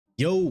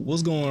Yo,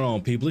 what's going on,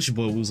 people? It's your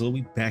boy Wuzo.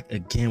 We back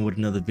again with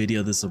another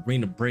video of this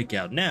arena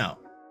breakout. Now,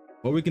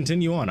 before we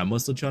continue on, I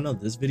must let y'all know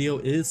this video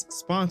is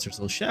sponsored.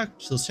 So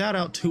shout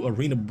out to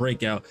Arena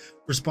Breakout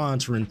for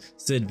sponsoring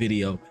said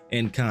video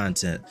and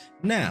content.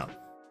 Now,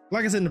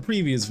 like I said in the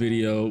previous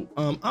video,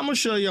 I'm gonna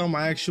show y'all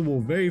my actual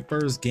very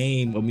first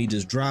game of me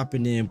just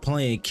dropping in,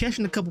 playing,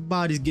 catching a couple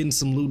bodies, getting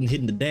some loot, and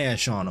hitting the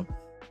dash on them.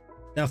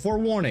 Now,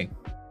 forewarning,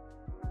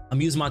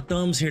 I'm using my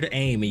thumbs here to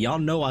aim, and y'all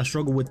know I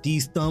struggle with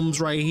these thumbs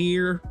right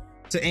here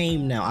to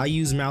aim. Now I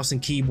use mouse and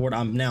keyboard.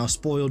 I'm now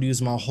spoiled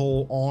using my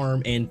whole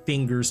arm and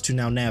fingers to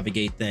now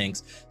navigate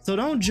things. So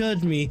don't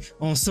judge me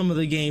on some of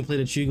the gameplay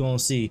that you're gonna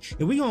see,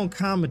 and we're gonna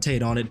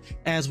commentate on it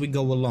as we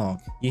go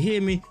along. You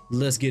hear me?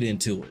 Let's get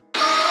into it.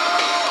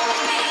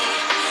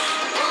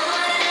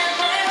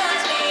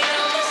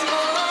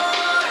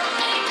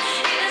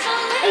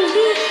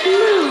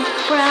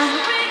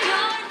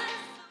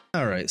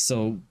 All right,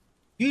 so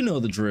you know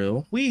the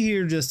drill. We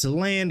here just to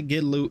land,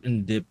 get loot,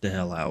 and dip the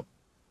hell out.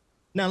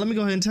 Now, let me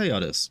go ahead and tell y'all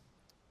this.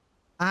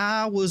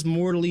 I was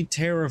mortally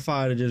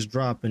terrified of just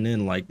dropping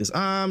in like this.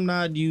 I'm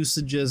not used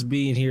to just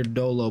being here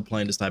dolo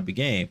playing this type of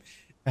game.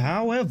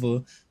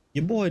 However,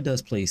 your boy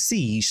does play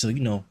Siege, so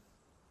you know,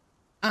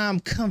 I'm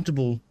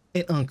comfortable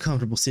in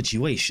uncomfortable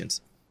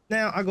situations.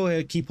 Now, I go ahead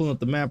and keep pulling up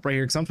the map right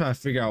here because I'm trying to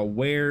figure out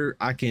where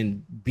I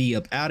can be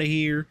up out of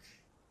here.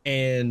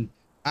 And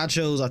I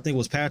chose, I think it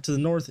was path to the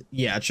north.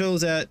 Yeah, I chose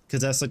that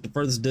because that's like the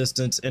furthest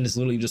distance, and it's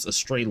literally just a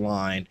straight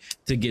line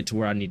to get to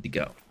where I need to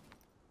go.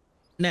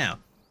 Now,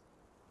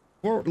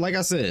 like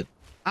I said,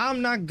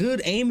 I'm not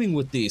good aiming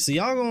with these, so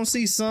y'all gonna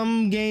see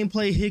some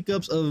gameplay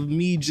hiccups of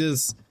me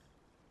just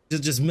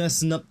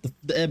messing up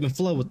the ebb and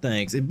flow of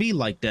things. It be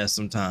like that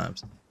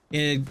sometimes.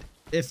 And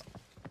if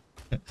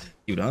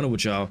you don't know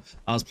with y'all,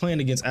 I was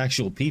playing against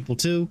actual people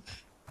too.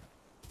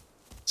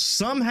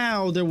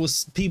 Somehow there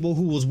was people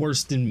who was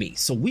worse than me,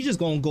 so we just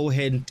gonna go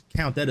ahead and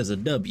count that as a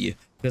W,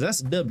 because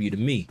that's a W to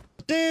me.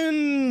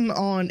 Then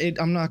on it,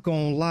 I'm not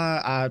gonna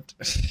lie,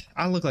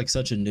 I look like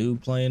such a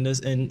noob playing this,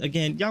 and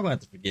again, y'all gonna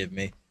have to forgive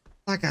me.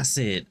 Like I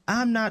said,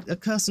 I'm not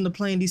accustomed to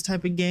playing these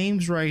type of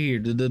games right here.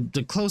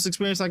 The close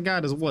experience I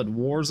got is what,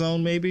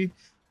 Warzone maybe,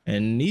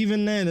 and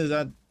even then is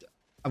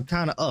I'm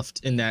kind of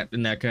uffed in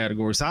that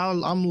category. So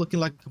I'm looking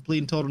like a complete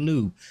and total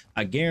noob.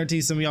 I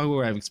guarantee some of y'all who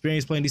have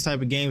experience playing these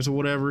type of games or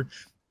whatever,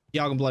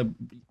 y'all gonna be like,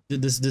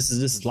 this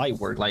is light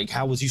work. Like,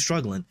 how was you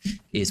struggling?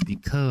 It's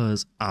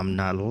because I'm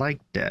not like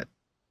that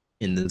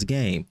in this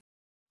game.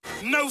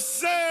 No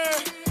sir,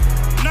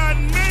 not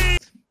me.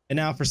 And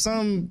now for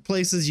some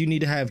places you need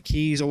to have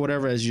keys or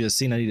whatever. As you just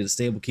seen, I needed a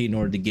stable key in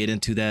order to get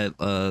into that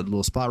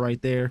little spot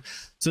right there.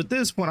 So at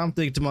this point, I'm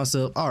thinking to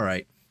myself, all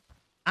right,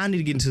 I need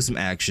to get into some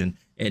action,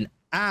 and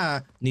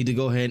I need to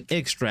go ahead and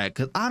extract,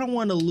 because I don't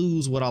want to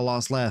lose what I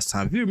lost last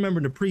time. If you remember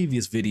in the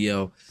previous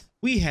video,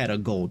 we had a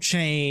gold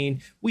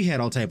chain, we had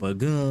all type of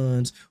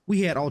guns,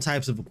 we had all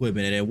types of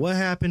equipment, and then what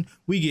happened?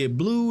 We get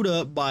blued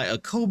up by a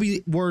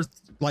Kobe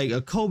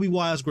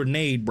wise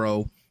grenade,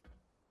 bro,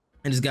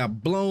 and it's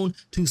got blown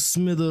to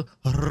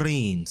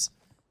smithereens,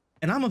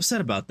 and I'm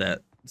upset about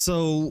that.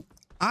 So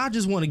I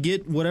just want to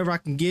get whatever I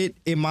can get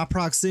in my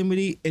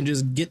proximity and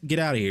just get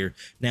out of here.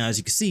 Now, as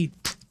you can see,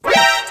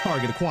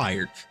 target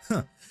acquired.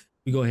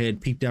 We go ahead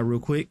and peep that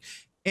real quick,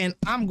 and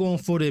I'm going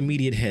for the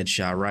immediate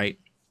headshot, right?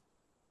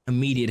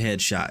 Immediate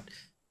headshot.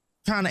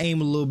 Trying to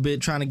aim a little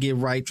bit, trying to get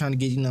right, trying to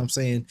get, you know what I'm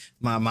saying,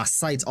 my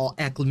sights all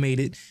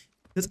acclimated,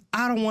 because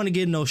I don't want to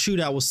get no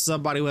shootout with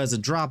somebody who has a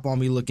drop on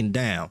me looking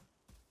down.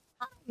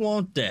 I don't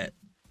want that.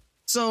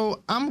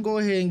 So I'm gonna go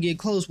ahead and get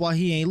close while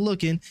he ain't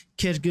looking,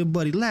 catch good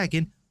buddy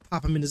lacking,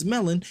 pop him in his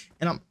melon,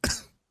 and I'm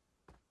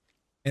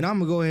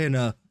gonna go ahead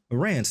and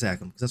ransack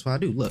him, because that's what I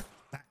do. Look,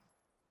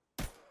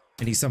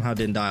 and he somehow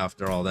didn't die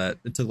after all that.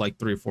 It took like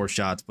 3 or 4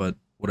 shots, but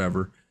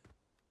whatever.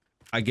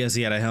 I guess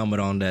he had a helmet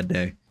on that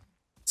day.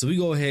 So we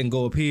go ahead and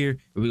go up here,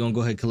 and we're gonna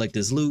go ahead and collect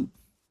this loot.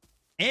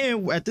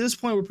 And at this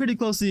point, we're pretty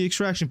close to the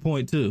extraction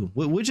point too,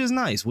 which is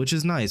nice,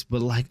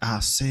 But like I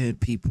said,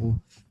 people,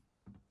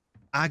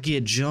 I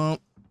get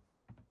jumped,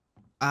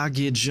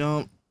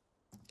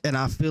 and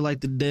I feel like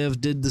the devs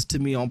did this to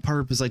me on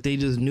purpose. Like, they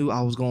just knew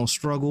I was gonna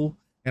struggle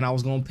and I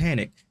was gonna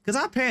panic, because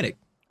I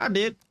panicked. I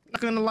did.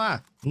 Not gonna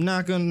lie. I'm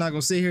not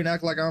gonna sit here and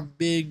act like I'm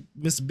big,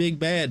 Mr. Big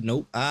Bad.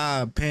 Nope.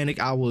 I panicked.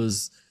 I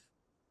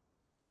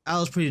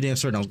was pretty damn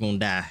certain I was gonna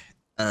die.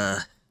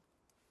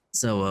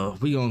 So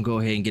we gonna go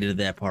ahead and get into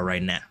that part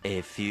right now.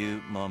 A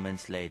few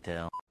moments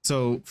later.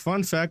 So,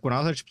 fun fact, when I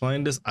was actually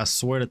playing this, I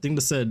swear the thing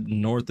that said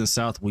north and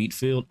south wheat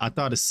field, I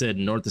thought it said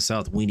north and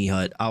south weenie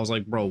hut. I was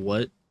like, bro,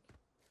 what?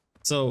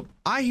 So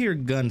I hear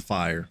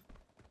gunfire,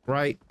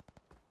 right?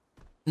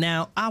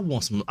 Now I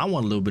want a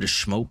little bit of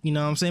smoke, you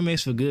know what I'm saying?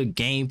 Makes for good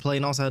gameplay,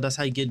 and also that's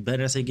how you get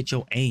better. That's how you get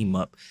your aim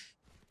up.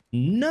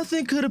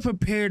 Nothing could have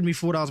prepared me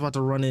for what I was about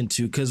to run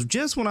into, because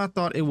just when I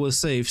thought it was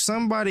safe,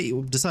 somebody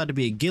decided to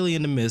be a ghillie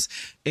in the mist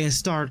and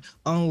start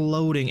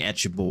unloading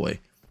at your boy.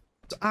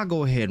 So I'll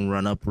go ahead and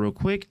run up real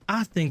quick.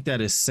 I think that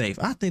is safe.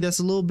 I think that's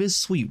a little bit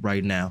sweet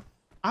right now.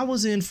 I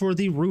was in for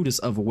the rudest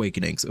of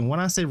awakenings. And when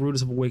I say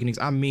rudest of awakenings,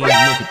 I mean, look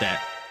at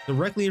that.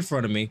 Directly in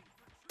front of me.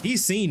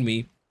 He's seen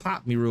me,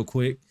 popped me real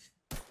quick.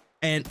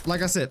 And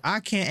like I said, I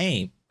can't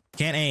aim.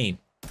 Can't aim.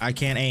 I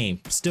can't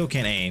aim. Still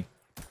can't aim.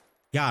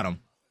 Got him.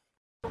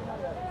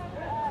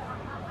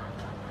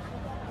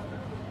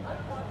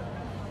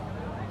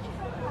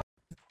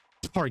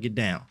 Target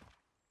down.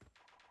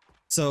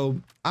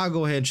 So I'll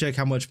go ahead and check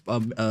how much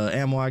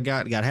ammo I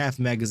got. Got half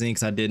a magazine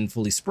because I didn't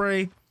fully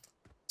spray.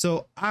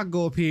 So I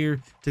go up here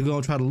to go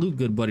and try to loot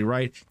good buddy,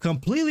 right?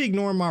 Completely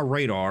ignoring my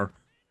radar.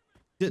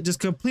 Just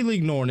completely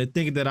ignoring it,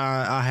 thinking that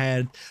I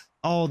had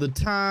all the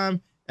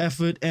time,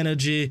 effort,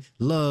 energy,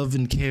 love,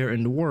 and care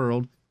in the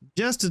world,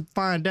 just to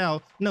find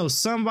out, no,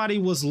 somebody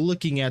was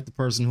looking at the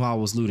person who I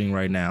was looting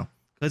right now.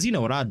 Because you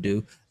know what I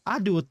do? I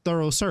do a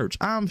thorough search.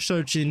 I'm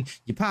searching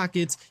your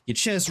pockets, your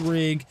chest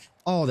rig,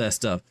 all that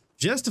stuff.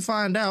 Just to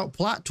find out,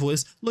 plot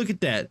twist, look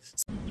at that.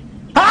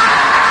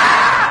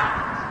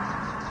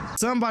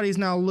 Somebody's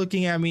now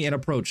looking at me and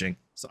approaching.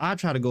 So I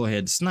try to go ahead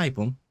and snipe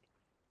him.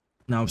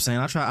 Know what I'm saying?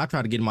 I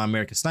try to get in my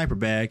American sniper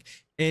bag,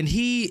 and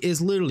he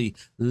is literally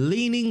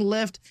leaning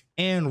left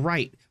and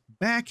right,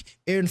 back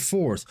and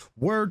forth,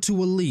 word to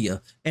Aaliyah.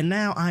 And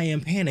now I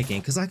am panicking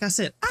because, like I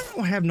said, I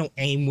don't have no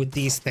aim with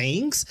these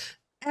things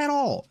at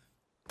all.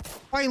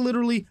 Quite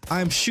literally,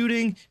 I'm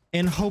shooting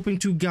and hoping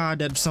to God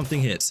that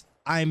something hits.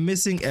 I'm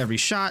missing every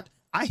shot.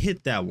 I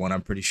hit that one, I'm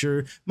pretty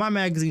sure. My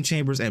magazine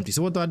chamber is empty.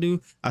 So what do?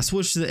 I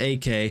switch to the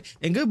AK,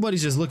 and good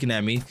buddy's just looking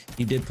at me.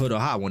 He did put a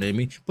hot one in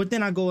me, but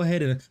then I go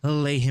ahead and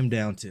lay him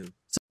down too.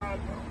 So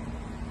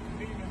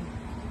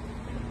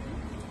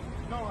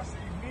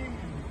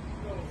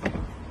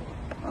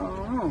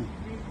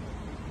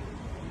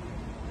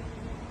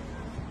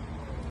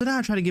but now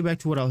I try to get back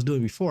to what I was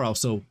doing before I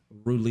was so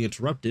rudely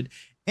interrupted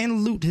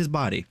and loot his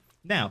body.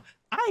 Now,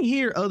 I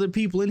hear other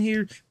people in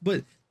here,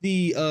 but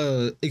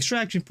the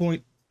extraction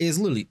point is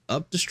literally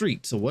up the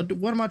street. So what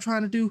am I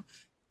trying to do?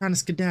 Trying to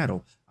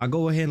skedaddle. I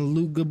go ahead and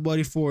loot good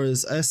buddy for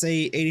his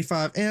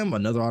SA-85M,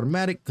 another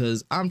automatic,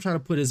 because I'm trying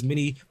to put as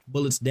many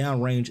bullets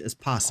downrange as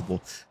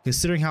possible.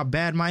 Considering how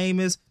bad my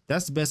aim is,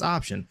 that's the best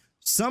option.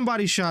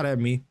 Somebody shot at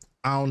me.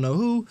 I don't know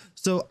who.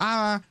 So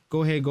I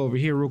go ahead and go over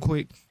here real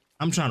quick.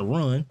 I'm trying to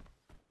run.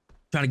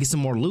 Trying to get some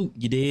more loot,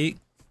 you dig?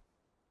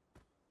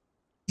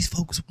 These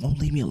folks won't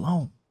leave me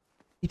alone.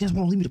 They just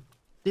won't leave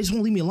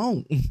me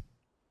alone.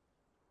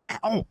 At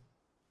all.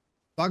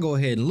 So I go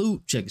ahead and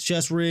loot, check his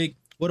chest rig.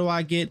 What do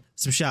I get?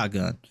 Some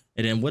shotgun.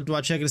 And then what do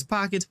I check in his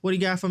pockets? What he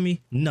got for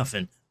me?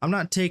 Nothing. I'm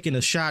not taking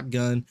a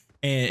shotgun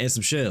and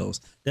some shells.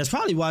 That's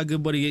probably why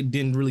good buddy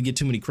didn't really get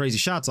too many crazy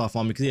shots off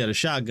on me, because he had a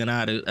shotgun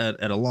out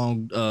at a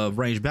long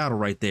range battle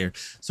right there.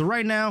 So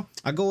right now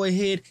I go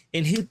ahead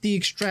and hit the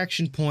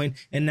extraction point,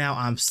 and now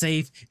I'm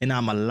safe and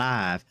I'm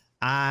alive.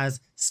 Eyes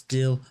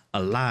still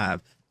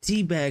alive.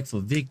 Teabag for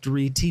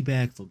victory,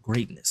 teabag for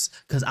greatness,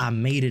 because I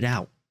made it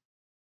out.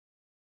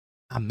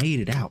 I made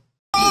it out.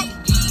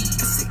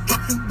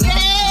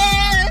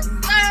 Yes,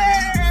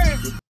 sir!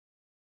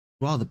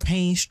 Through all the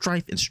pain,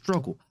 strife, and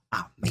struggle,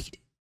 I made it.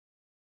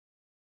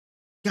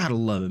 Gotta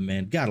love it,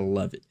 man. Gotta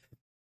love it.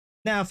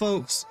 Now,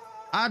 folks,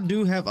 I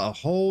do have a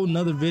whole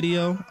nother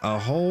video, a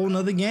whole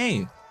nother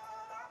game,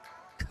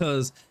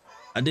 because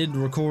I did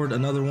record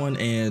another one,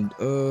 and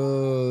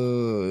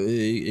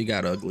it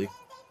got ugly.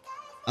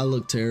 I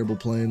look terrible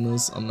playing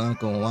this. I'm not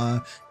gonna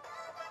lie.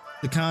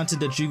 The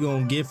content that you're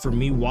gonna get from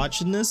me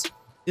watching this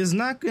is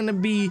not gonna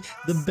be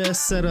the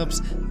best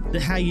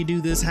setups, how you do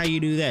this, how you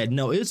do that.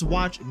 No, it's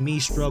watch me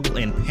struggle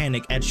and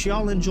panic at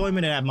y'all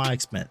enjoyment and at my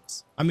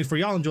expense. I mean, for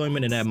y'all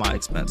enjoyment and at my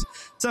expense.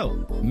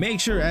 So make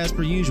sure, as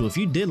per usual, if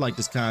you did like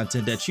this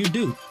content, that you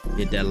do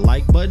hit that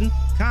like button,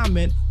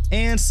 comment,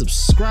 and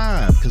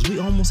subscribe, because we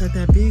almost at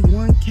that big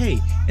 1K.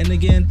 And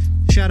again,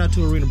 shout out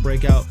to Arena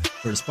Breakout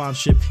for the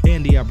sponsorship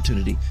and the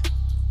opportunity.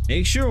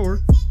 Make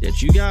sure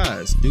that you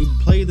guys do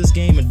play this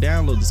game and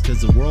download this,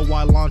 because the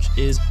worldwide launch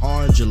is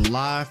on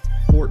July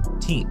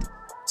 14th.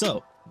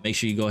 So make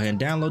sure you go ahead and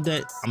download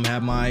that. I'm gonna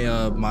have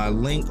my my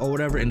link or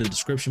whatever in the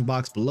description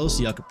box below,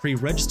 so y'all can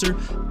pre-register.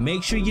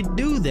 Make sure you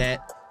do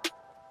that.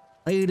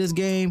 Play this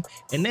game,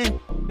 and then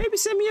maybe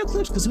send me your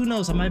clips, because who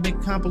knows, I might make a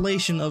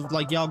compilation of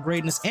like y'all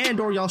greatness and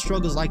or y'all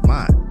struggles like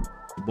mine.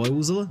 Your boy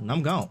Woozilla, and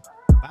I'm gone.